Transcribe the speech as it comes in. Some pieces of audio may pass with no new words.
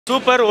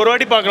Super ஒரு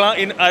வாட்டி பார்க்கலாம்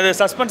அது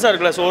சஸ்பென்ஸாக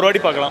இருக்குல்ல ஸோ ஒரு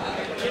வாட்டி பார்க்கலாம்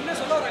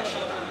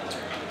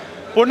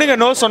பொண்ணுங்க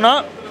நோ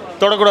சொன்னால்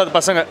தொடக்கூடாது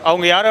பசங்க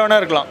அவங்க யாரை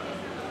வேணால் இருக்கலாம்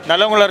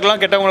நல்லவங்களாக இருக்கலாம்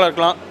கெட்டவங்களாக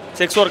இருக்கலாம்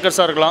செக்ஸ்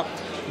ஒர்க்கர்ஸாக இருக்கலாம்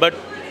but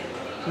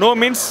no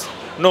means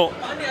no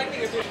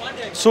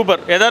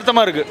super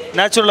யதார்த்தமாக இருக்குது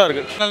நேச்சுரலாக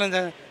இருக்குது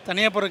இந்த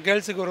தனியாக போகிற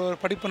கேர்ள்ஸுக்கு ஒரு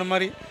படிப்புன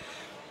மாதிரி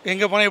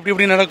எங்கே போனால்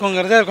எப்படி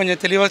நடக்குங்கிறத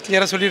கொஞ்சம் தெளிவாக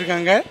கிளியராக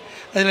சொல்லியிருக்காங்க.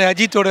 அதில்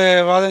அஜித்தோட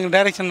வாதம்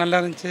டைரெக்ஷன் நல்லா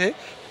இருந்துச்சு,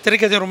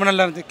 திரைக்கதை ரொம்ப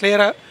நல்லா இருந்துச்சு,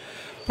 கிளியராக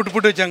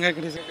புட்டு வச்சாங்க.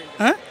 கிடையாது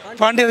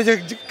பாண்டிய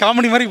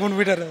காமெடி மாதிரி கொண்டு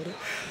போயிட்டார் அவர்.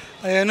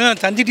 அது இன்னும்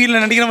தஞ்சி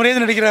டிவியில் நடிக்கிற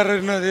மாதிரியே நடிக்கிறாரு.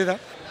 இன்னும் அதே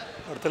தான்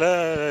இடத்துல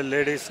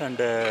ladies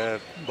and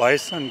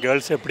boys and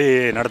girls எப்படி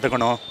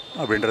நடந்துக்கணும்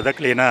அப்படின்றத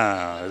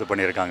க்ளீனாக இது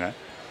பண்ணியிருக்காங்க.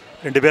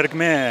 ரெண்டு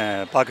பேருக்குமே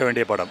பார்க்க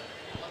வேண்டிய படம்.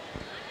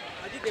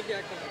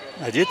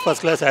 Ajith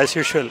first class as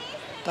usual,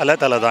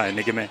 தலை தான்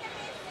என்றைக்குமே.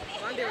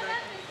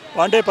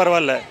 பாண்டே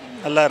பரவாயில்ல,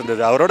 நல்லா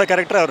இருந்தது. அவரோட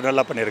கேரக்டர் அவர்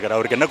நல்லா பண்ணியிருக்காரு.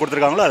 அவருக்கு என்ன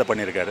கொடுத்துருக்காங்களோ அதை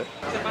பண்ணியிருக்காரு.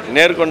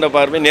 நேர்கொண்ட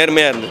பார்வை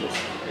நேர்மையாக இருந்தது,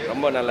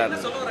 ரொம்ப நல்லா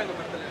இருந்தது.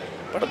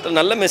 படத்தில்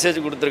நல்ல மெசேஜ்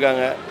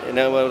கொடுத்துருக்காங்க,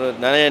 ஒரு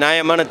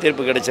நியாயமான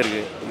தீர்ப்பு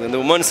கிடைச்சிருக்கு. இந்த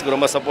உமன்ஸுக்கு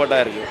ரொம்ப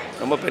சப்போர்ட்டாக இருக்குது,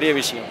 ரொம்ப பெரிய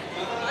விஷயம்,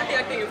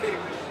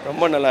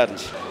 ரொம்ப நல்லா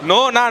இருந்துச்சு.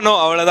 நோனா நோ,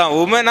 அவ்வளோதான்.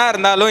 உமனாக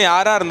இருந்தாலும்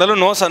யாராக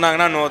இருந்தாலும் நோ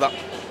சொன்னாங்கன்னா நோ தான்.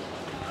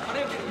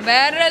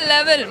 வேற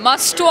லெவல்,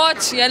 மஸ்ட்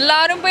வாட்ச்.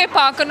 எல்லாரும் போய்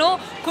பார்க்கணும்,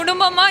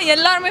 குடும்பமாக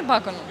எல்லாருமே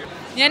பார்க்கணும்.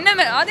 என்ன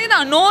அதே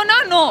தான், நோனா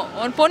நோ.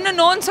 ஒரு பொண்ணு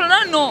நோன்னு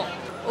சொன்னால் நோ.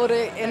 ஒரு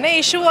என்ன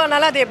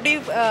இஷ்யூவானாலும் அதை எப்படி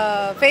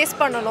ஃபேஸ்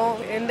பண்ணணும்,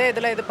 எந்த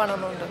இதில் இது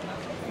பண்ணணுன்றது.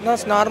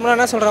 நார்மலாக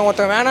என்ன சொல்கிறாங்க,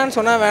 ஒருத்தன் வேணான்னு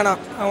சொன்னால்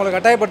வேணாம், அவங்களை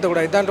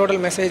கட்டாயப்படுத்தக்கூடாது. இதுதான்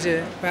டோட்டல் மெசேஜ்,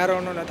 வேறு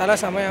ஒன்றும் இல்லை. தலை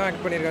செமையாக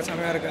ஆக்ட் பண்ணியிருக்காரு,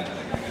 செமையாக இருக்கு.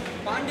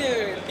 பாண்டிய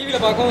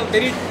டிவியில் பார்க்கவும்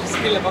பெரிய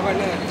ஸ்க்ரீனில் பார்க்க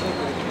என்ன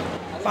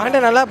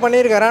பாண்டிய நல்லா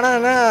பண்ணியிருக்காரு. ஆனால்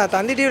என்ன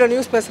தந்தி டிவியில்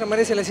நியூஸ் பேசுகிற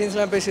மாதிரி சில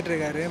சீன்ஸ்லாம் பேசிகிட்டு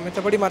இருக்காரு.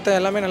 மற்றபடி மற்ற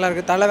எல்லாமே நல்லா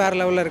இருக்குது. தலை வேறு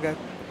லெவலில் இருக்கார்.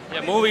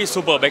 Yeah, movie is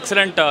superb.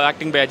 Excellent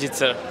acting by Ajith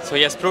sir. So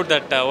he has proved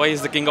that why he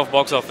is the king of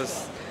box office.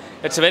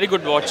 It's a very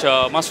good watch,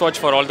 must watch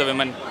for all the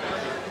women.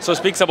 So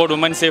speaks about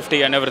women's safety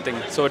and everything.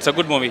 So it's a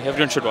good movie.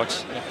 Everyone should watch.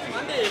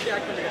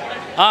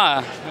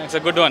 Yeah. It's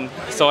a good one.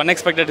 So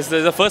unexpected. This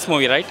is the first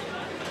movie, right?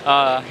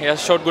 He has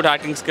showed good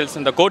acting skills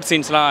in the court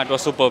scenes. It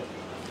was superb.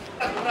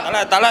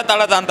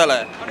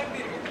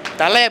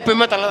 தலை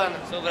எப்பயுமே தலை தானே.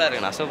 சூப்பராக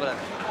இருக்குண்ணா, சூப்பராக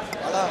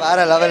இருக்கு.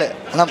 வேறு level,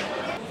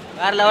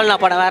 வேறு லெவல்ண்ணா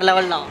படம், வேறு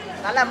லெவல்ண்ணா.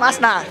 நல்லா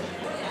மாஸ்ண்ணா.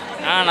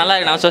 நல்லா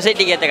இருக்குண்ணா,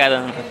 சொசைட்டிக்கு ஏற்ற கதை.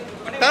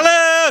 தலை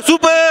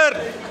சூப்பர்.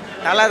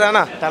 தலை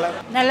தானா, தலை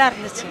நல்லா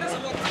இருந்துச்சு.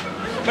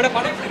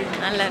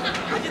 நல்லா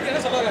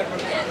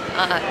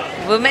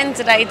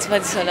உமன்ஸ் ரைட்ஸ்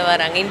பற்றி சொல்ல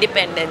வராங்க,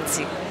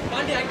 இண்டிபெண்டன்சி.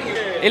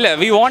 இல்லை,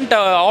 we want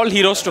all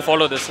heroes to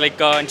follow this. Like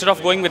instead of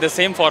going with the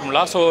same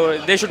formula, so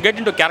they should get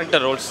into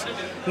character roles.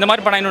 இந்த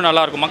மாதிரி பண்ணா இன்னும்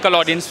நல்லா இருக்கும். மக்கள்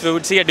audience we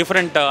would see a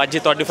different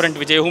Ajith or different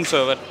Vijay,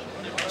 whomsoever.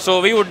 So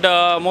we would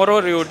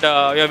moreover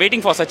we are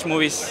waiting for such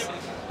movies.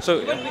 So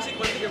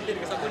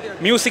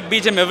music,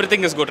 BGM,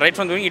 everything is good right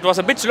from the beginning. It was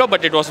a bit slow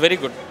but it was very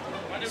good.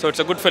 So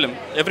it's a good film.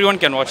 Everyone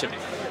can watch it.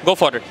 Go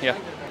for it. Yeah.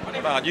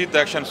 Ajith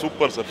action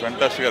super sir,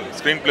 fantastic.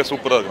 Screenplay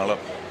super இருக்கு, நல்லா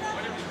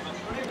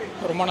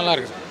ரொம்ப நல்லா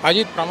இருக்குது.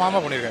 அஜித்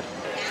பிரமாதமாக பண்ணியிருக்காரு.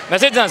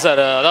 Message தான்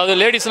sir. அதாவது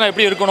லேடிஸ்லாம்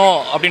எப்படி இருக்கணும்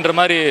அப்படின்ற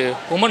மாதிரி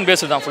உமன்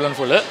பேஸ்டு தான் ஃபுல் அண்ட்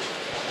ஃபுல்லு.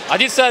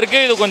 அஜித் சாருக்கு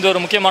இது கொஞ்சம் ஒரு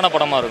முக்கியமான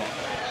படமாக இருக்கும்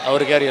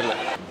அவர் கேரியரில்.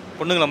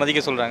 பொண்ணுங்களை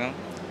மதிக்க சொல்கிறாங்க.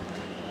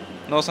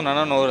 நோ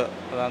சொன்னா நோ.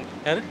 அதான்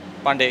யார்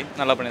பாண்டே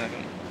நல்லா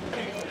பண்ணியிருக்காங்க.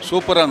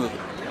 சூப்பராக இருந்தது.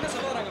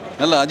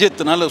 நல்ல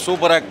அஜித் நல்ல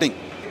சூப்பர் ஆக்டிங்.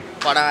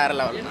 படம் வேறு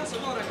லெவல்.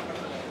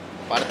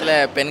 படத்தில்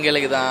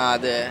பெண்களுக்கு தான்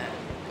அது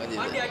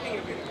கொஞ்சம்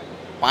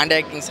பாண்டே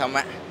ஆக்டிங்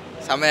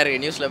செம்மையாக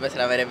இருக்குது. நியூஸில்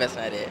பேசுகிற மாதிரியே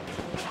பேசுனார்.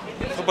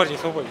 Super G,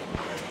 super G.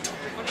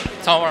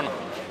 சாவணும்.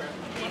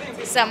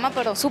 செம்ம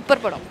படம்,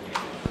 சூப்பர் படம்,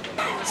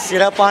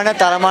 சிறப்பான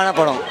தரமான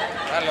படம்.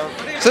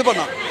 சூப்பர்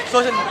தான்.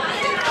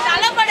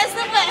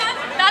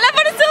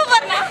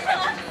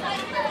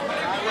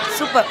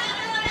 சூப்பர்.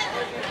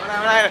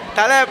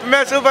 தலை எப்பவுமே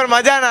சூப்பர்,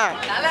 மஜானா.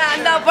 தலை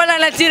அந்த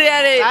அப்பெல்லாம்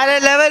நடிச்சிருக்காரு. வேறு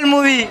லெவல்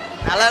மூவி.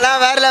 நல்லா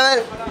வேறு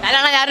லெவல்.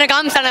 அதெல்லாம் யாருன்னு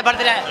காமிச்சானே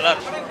படத்தில்.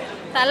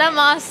 தலை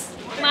மாஸ்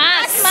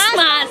மாஸ்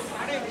மாஸ்.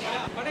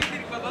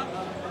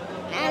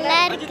 நல்லா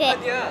இருக்கு,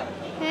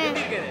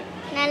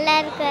 நல்லா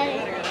இருக்காரு.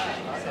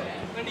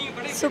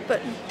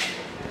 சூப்பர்.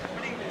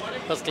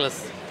 First class.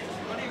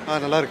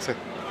 நல்லா இருக்கு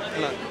சார்.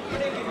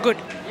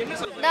 குட்.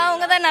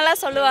 அவங்க தான் நல்லா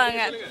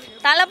சொல்லுவாங்க.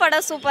 தலை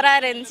படம் சூப்பராக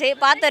இருந்துச்சு,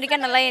 பார்த்த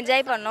வரைக்கும் நல்லா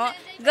என்ஜாய் பண்ணோம்.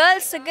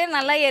 கேர்ள்ஸுக்கு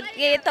நல்லா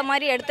ஏற்ற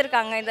மாதிரி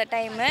எடுத்திருக்காங்க இந்த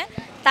டைமு.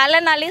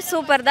 தலைனாலையும்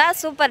சூப்பர் தான்,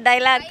 சூப்பர்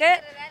டைலாக்கு.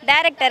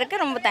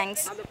 டைரக்டருக்கு ரொம்ப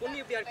தேங்க்ஸ்.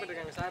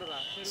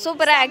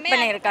 சூப்பராக ஆக்ட்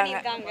பண்ணியிருக்காங்க.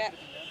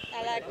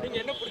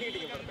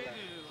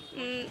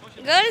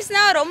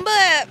 கேர்ள்ஸ்னால் ரொம்ப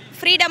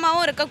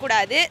ஃப்ரீடமாகவும்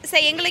இருக்கக்கூடாது.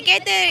 சரி, எங்களுக்கு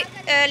ஏற்ற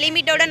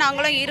லிமிட்டோடு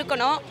நாங்களும்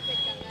இருக்கணும்.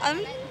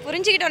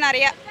 புரிஞ்சுக்கிட்டோம்,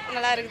 நிறையா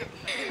நல்லா இருக்குது.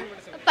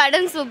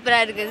 படம்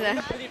சூப்பராக இருக்குது சார்.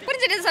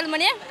 புரிஞ்சுட்டு சொல்ல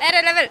முடியும், வேறு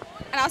லெவல்.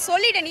 நான்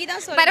சொல்லிட்டேன், நீ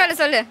தான் சொல்லு. பரவாயில்ல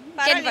சொல்லு.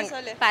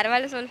 சொல்லு.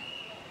 பரவாயில்ல சொல்லு.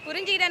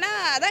 புரிஞ்சுக்கிட்டேன்னா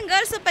அதான்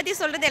கேர்ள்ஸை பற்றி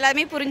சொல்கிறது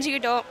எல்லாமே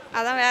புரிஞ்சுக்கிட்டோம்.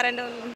 அதான் வேற என்ன.